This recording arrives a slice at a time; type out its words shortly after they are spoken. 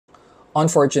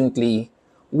Unfortunately,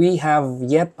 we have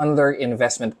yet another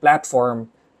investment platform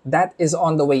that is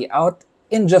on the way out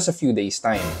in just a few days'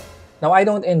 time. Now, I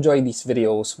don't enjoy these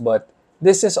videos, but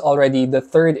this is already the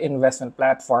third investment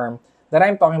platform that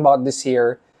I'm talking about this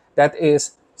year that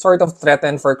is sort of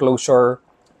threatened for closure,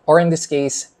 or in this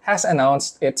case, has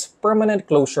announced its permanent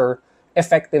closure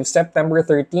effective September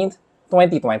 13th,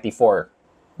 2024.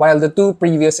 While the two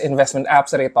previous investment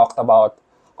apps that I talked about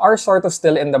are sort of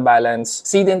still in the balance,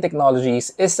 CDN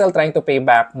Technologies is still trying to pay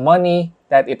back money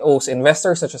that it owes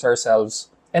investors such as ourselves.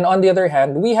 And on the other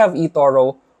hand, we have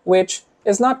eToro, which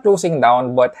is not closing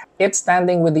down, but it's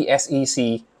standing with the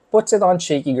SEC, puts it on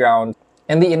shaky ground.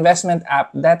 And the investment app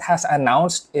that has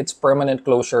announced its permanent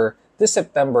closure this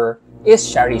September is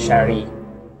Shari-Shari.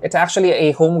 It's actually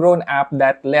a homegrown app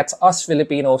that lets us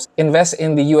Filipinos invest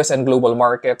in the US and global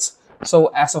markets. So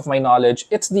as of my knowledge,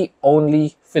 it's the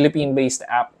only Philippine-based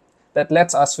app that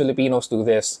lets us Filipinos do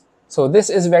this. So this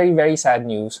is very, very sad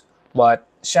news. But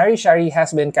Shari-Shari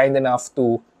has been kind enough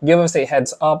to give us a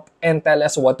heads up and tell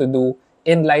us what to do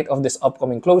in light of this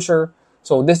upcoming closure.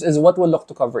 So this is what we'll look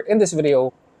to cover in this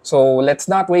video. So let's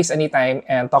not waste any time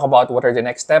and talk about what are the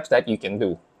next steps that you can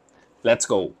do. Let's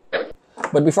go.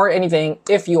 But before anything,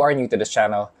 if you are new to this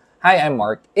channel, hi, I'm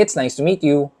Mark. It's nice to meet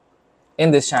you.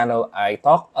 In this channel, I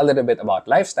talk a little bit about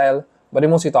lifestyle, but I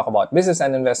mostly talk about business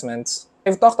and investments.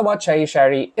 I've talked about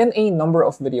Shari-Shari in a number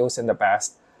of videos in the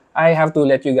past. I have to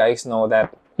let you guys know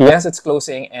that yes, it's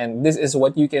closing and this is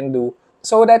what you can do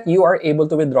so that you are able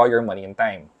to withdraw your money in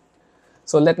time.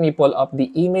 So let me pull up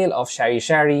the email of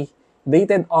Shari-Shari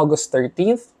dated August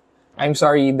 13th. I'm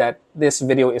sorry that this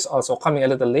video is also coming a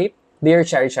little late. Dear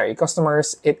Shari-Shari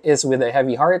customers, it is with a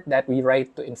heavy heart that we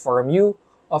write to inform you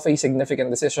of a significant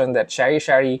decision that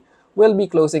Shari-Shari will be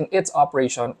closing its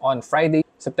operation on Friday,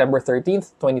 September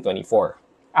 13th, 2024.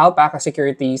 Alpaca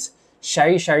Securities,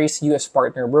 Shari-Shari's US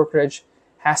partner brokerage,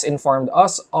 has informed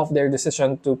us of their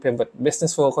decision to pivot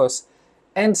business focus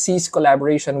and cease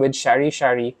collaboration with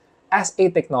Shari-Shari as a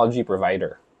technology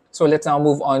provider. So let's now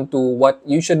move on to what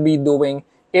you should be doing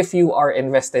if you are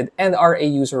invested and are a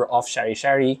user of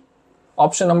Shari-Shari.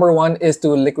 Option number one is to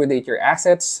liquidate your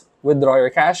assets, withdraw your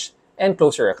cash, and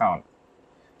close your account.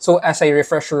 So as a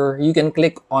refresher, you can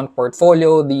click on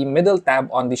Portfolio, the middle tab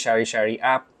on the Shari-Shari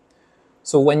app.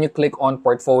 So when you click on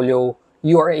Portfolio,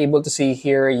 you are able to see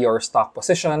here your stock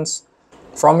positions.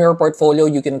 From your portfolio,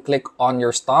 you can click on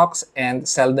your stocks and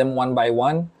sell them one by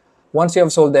one. Once you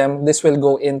have sold them, this will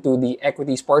go into the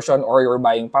equities portion or your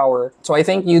buying power. So I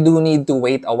think you do need to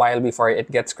wait a while before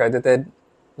it gets credited.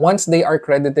 Once they are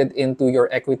credited into your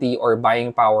equity or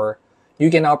buying power, you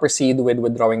can now proceed with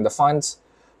withdrawing the funds.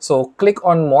 So click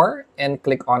on More and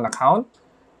click on Account.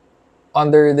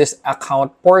 Under this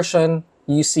account portion,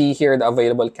 you see here the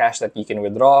available cash that you can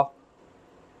withdraw.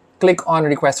 Click on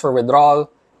Request for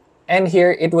Withdrawal, and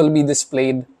here it will be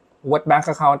displayed what bank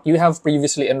account you have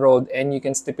previously enrolled, and you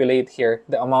can stipulate here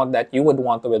the amount that you would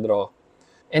want to withdraw.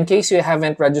 In case you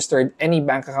haven't registered any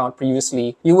bank account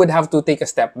previously, you would have to take a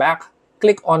step back,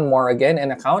 click on More again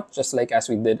and Account, just like as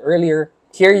we did earlier.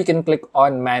 Here you can click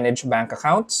on Manage Bank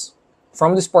Accounts.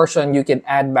 From this portion, you can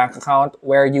add bank account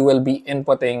where you will be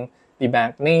inputting the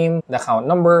bank name, the account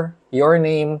number, your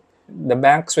name, the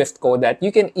bank SWIFT code that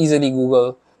you can easily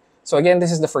Google. So again,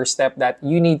 this is the first step that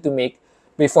you need to make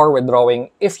before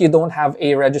withdrawing if you don't have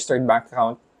a registered bank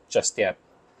account just yet.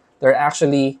 There are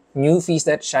actually new fees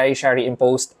that Shari-Shari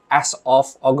imposed as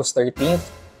of August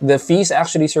 13th. The fees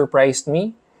actually surprised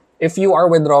me. If you are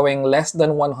withdrawing less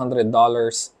than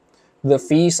 $100, the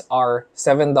fees are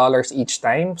 $7 each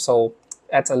time, so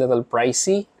that's a little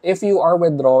pricey. If you are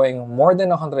withdrawing more than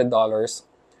 $100,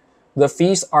 the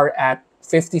fees are at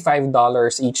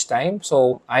 $55 each time.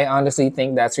 So I honestly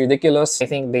think that's ridiculous. I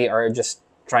think they are just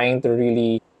trying to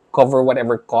really cover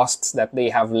whatever costs that they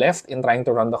have left in trying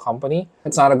to run the company.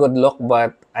 It's not a good look,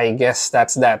 but I guess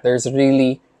that's that. There's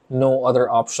really no other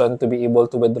option to be able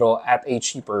to withdraw at a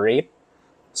cheaper rate.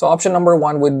 So option number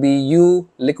one would be you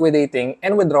liquidating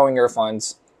and withdrawing your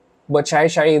funds. But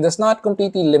Shari-Shari does not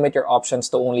completely limit your options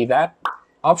to only that.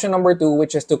 Option number two,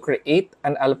 which is to create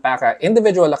an Alpaca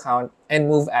individual account and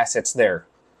move assets there.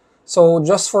 So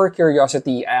just for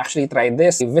curiosity, I actually tried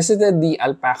this. I visited the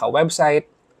Alpaca website,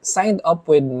 signed up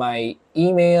with my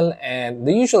email and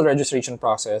the usual registration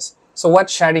process. So what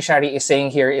Shari-Shari is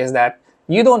saying here is that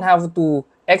you don't have to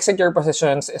exit your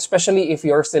positions, especially if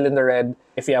you're still in the red.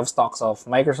 If you have stocks of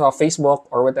Microsoft, Facebook,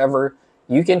 or whatever,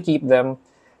 you can keep them.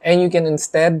 And you can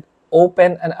instead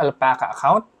open an Alpaca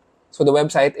account. So the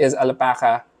website is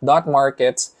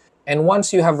alpaca.markets. And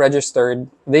once you have registered,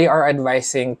 they are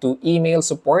advising to email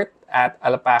support at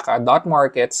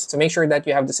alpaca.markets. So make sure that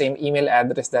you have the same email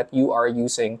address that you are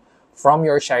using from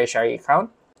your Shari-Shari account,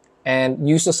 and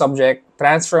use the subject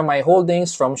transfer my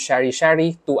holdings from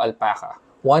Shari-Shari to Alpaca.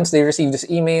 Once they receive this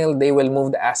email, they will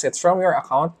move the assets from your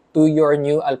account to your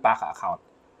new Alpaca account.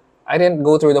 I didn't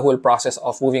go through the whole process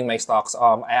of moving my stocks.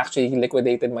 I actually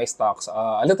liquidated my stocks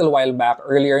a little while back,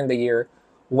 earlier in the year,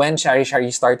 when Shari-Shari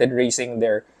started raising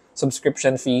their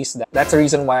subscription fees. That's the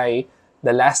reason why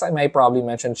the last time I probably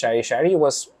mentioned Shari-Shari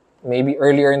was maybe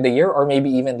earlier in the year or maybe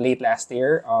even late last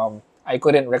year. I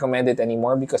couldn't recommend it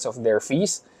anymore because of their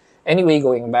fees. Anyway,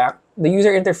 going back, the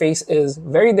user interface is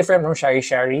very different from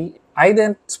Shari-Shari. I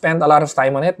didn't spend a lot of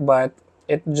time on it, but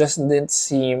it just didn't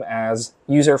seem as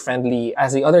user-friendly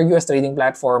as the other US trading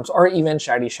platforms or even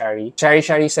Shari-Shari.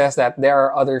 Shari-Shari says that there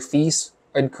are other fees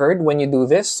incurred when you do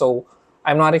this, so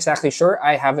I'm not exactly sure.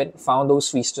 I haven't found those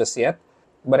fees just yet,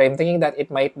 but I'm thinking that it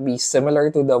might be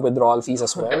similar to the withdrawal fees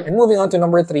as well. And moving on to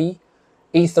number 3,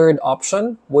 a third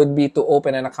option would be to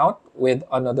open an account with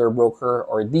another broker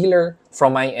or dealer.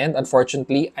 From my end,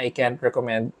 unfortunately, I can't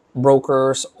recommend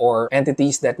brokers or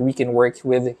entities that we can work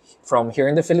with from here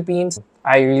in the Philippines.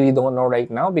 I really don't know right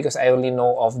now because I only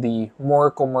know of the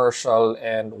more commercial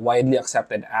and widely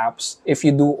accepted apps. If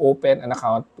you do open an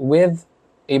account with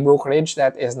a brokerage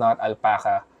that is not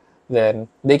Alpaca, then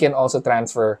they can also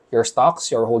transfer your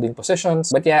stocks, your holding positions.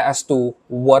 But yeah, as to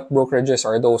what brokerages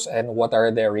are those and what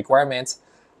are their requirements,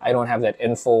 I don't have that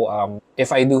info.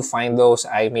 If I do find those,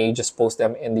 I may just post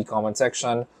them in the comment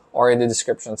section or in the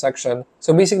description section.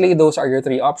 So basically, those are your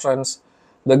 3 options.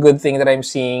 The good thing that I'm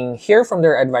seeing here from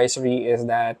their advisory is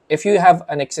that if you have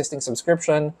an existing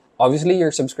subscription, obviously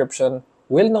your subscription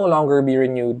will no longer be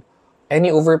renewed. Any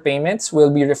overpayments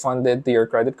will be refunded to your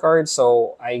credit card.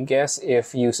 So I guess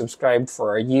if you subscribed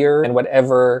for a year, and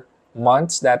whatever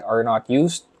months that are not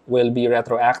used will be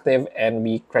retroactive and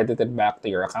be credited back to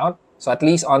your account. So at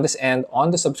least on this end,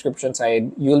 on the subscription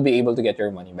side, you'll be able to get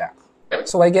your money back.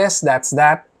 So I guess that's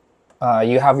that.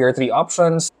 You have your 3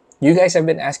 options. You guys have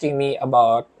been asking me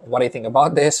about what I think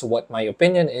about this, what my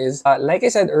opinion is. Like I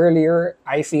said earlier,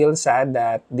 I feel sad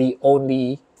that the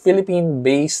only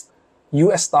Philippine-based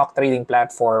US stock trading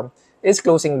platform is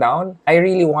closing down. I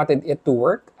really wanted it to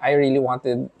work. I really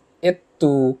wanted it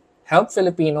to help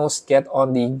Filipinos get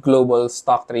on the global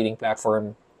stock trading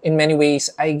platform. In many ways,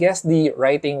 I guess the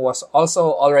writing was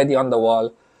also already on the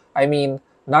wall. I mean,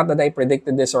 not that I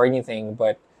predicted this or anything,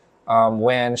 but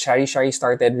when Shari-Shari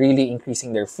started really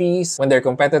increasing their fees, when their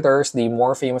competitors, the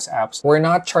more famous apps, were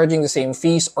not charging the same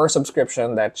fees or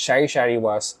subscription that Shari-Shari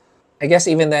was, I guess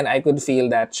even then I could feel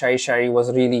that Shari-Shari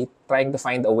was really trying to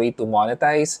find a way to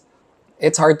monetize.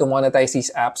 It's hard to monetize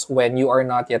these apps when you are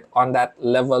not yet on that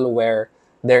level where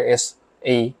there is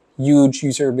a huge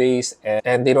user base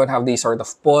and they don't have the sort of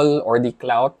pull or the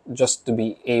clout just to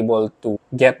be able to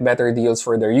get better deals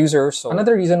for their users. So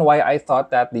another reason why I thought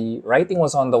that the writing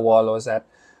was on the wall was that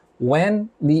when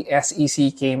the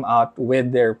SEC came out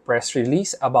with their press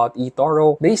release about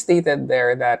eToro, they stated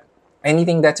there that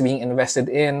anything that's being invested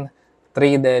in,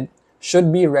 traded,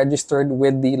 should be registered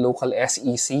with the local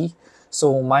SEC.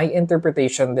 So my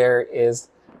interpretation there is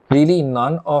really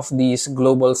none of these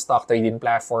global stock trading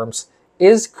platforms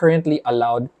is currently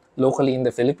allowed locally in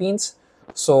the Philippines.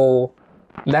 So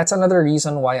that's another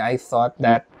reason why I thought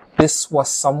that this was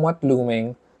somewhat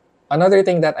looming. Another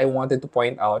thing that I wanted to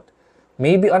point out,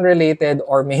 maybe unrelated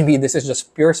or maybe this is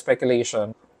just pure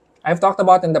speculation. I've talked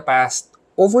about in the past,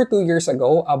 over 2 years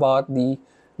ago, about the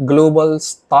global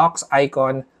stocks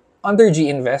icon under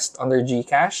GInvest, under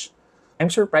GCash.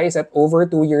 I'm surprised that over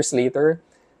 2 years later,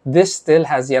 this still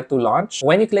has yet to launch.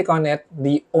 When you click on it,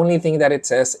 the only thing that it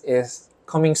says is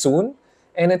coming soon.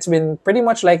 And it's been pretty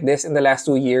much like this in the last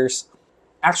 2 years.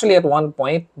 Actually, at one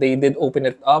point, they did open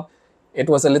it up. It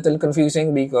was a little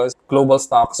confusing because global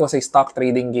stocks was a stock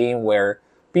trading game where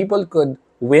people could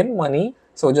win money.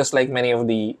 So just like many of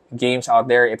the games out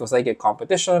there, it was like a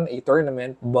competition, a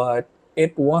tournament, but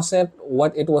it wasn't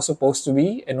what it was supposed to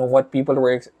be and what people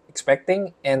were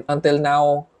expecting. And until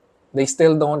now, they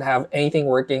still don't have anything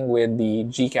working with the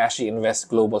GCash GInvest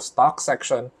global stock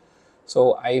section.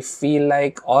 So I feel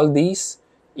like all these,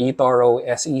 eToro,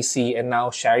 SEC, and now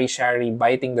Shari-Shari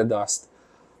biting the dust,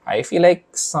 I feel like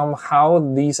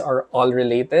somehow these are all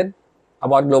related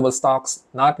about global stocks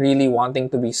not really wanting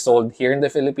to be sold here in the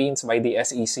Philippines by the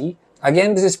SEC.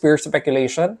 Again, this is pure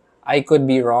speculation. I could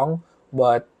be wrong,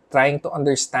 but trying to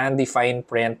understand the fine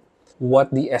print,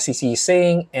 what the SEC is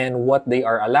saying and what they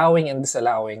are allowing and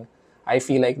disallowing, I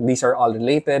feel like these are all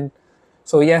related.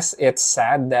 So yes, it's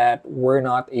sad that we're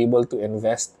not able to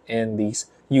invest in these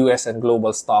US and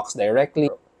global stocks directly.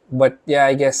 But yeah,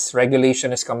 I guess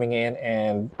regulation is coming in,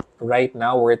 and right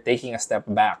now we're taking a step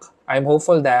back. I'm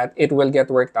hopeful that it will get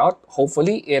worked out.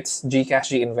 Hopefully, it's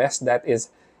GCash GInvest that is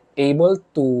able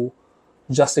to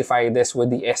justify this with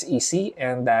the SEC,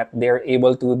 and that they're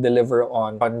able to deliver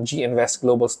on GInvest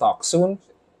global stock soon.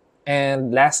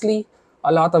 And lastly,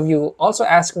 a lot of you also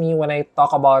ask me when I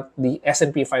talk about the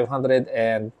S&P 500,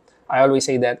 and I always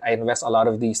say that I invest a lot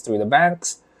of these through the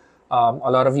banks.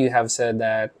 A lot of you have said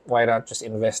that why not just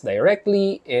invest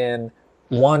directly in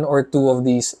one or two of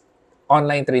these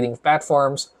online trading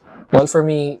platforms? Well, for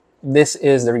me, this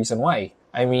is the reason why.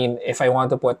 I mean, if I want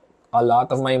to put a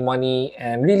lot of my money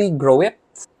and really grow it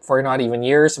for not even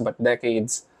years but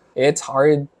decades, it's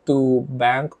hard to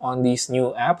bank on these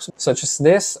new apps such as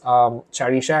this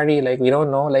Shari-Shari. Like, we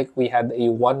don't know, like, we had a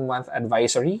 1 month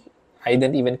advisory. I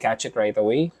didn't even catch it right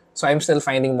away, so I'm still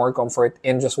finding more comfort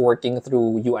in just working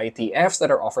through UITFs that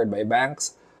are offered by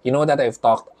banks. You know that I've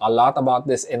talked a lot about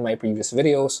this in my previous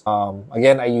videos.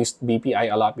 Again, I used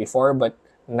BPI a lot before, but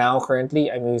now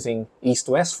currently I'm using East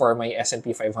West for my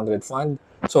S&P 500 fund.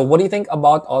 So what do you think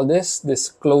about all this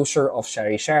closure of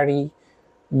Shari-Shari?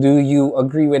 Do you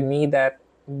agree with me that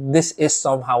this is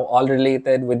somehow all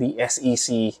related with the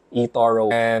SEC,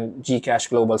 eToro, and GCash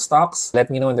global stocks?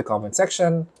 Let me know in the comment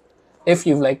section. If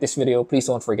you've liked this video, please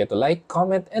don't forget to like,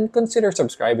 comment, and consider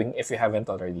subscribing if you haven't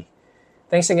already.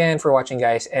 Thanks again for watching,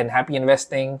 guys, and happy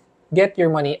investing. Get your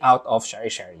money out of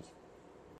Shari-Shari.